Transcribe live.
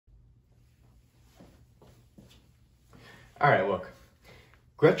All right, look.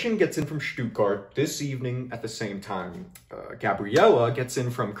 Gretchen gets in from Stuttgart this evening at the same time. Gabriella gets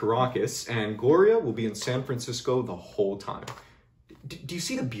in from Caracas, and Gloria will be in San Francisco the whole time. Do you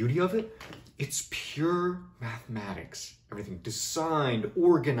see the beauty of it? It's pure mathematics. Everything designed,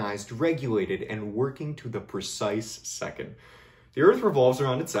 organized, regulated, and working to the precise second. The Earth revolves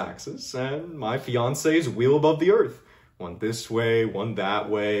around its axis, and my fiance's wheel above the Earth. One this way, one that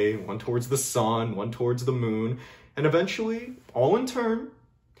way, one towards the sun, one towards the moon, and eventually, all in turn,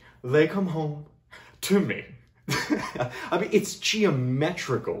 they come home to me. I mean, it's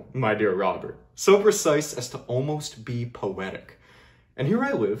geometrical, my dear Robert. So precise as to almost be poetic. And here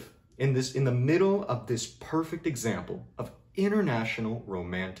I live in the middle of this perfect example of international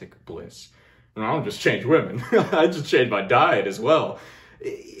romantic bliss. And I don't just change women, I just change my diet as well.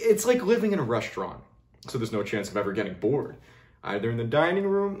 It's like living in a restaurant, so there's no chance of ever getting bored. Either in the dining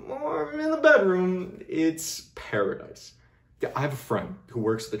room or in the bedroom, it's paradise. Yeah, I have a friend who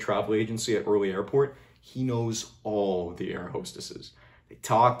works at the travel agency at Early Airport. He knows all the air hostesses. They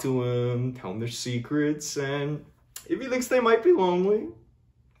talk to him, tell him their secrets, and if he thinks they might be lonely,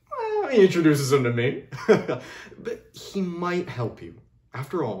 well, he introduces them to me. But he might help you.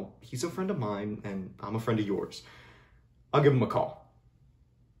 After all, he's a friend of mine, and I'm a friend of yours. I'll give him a call.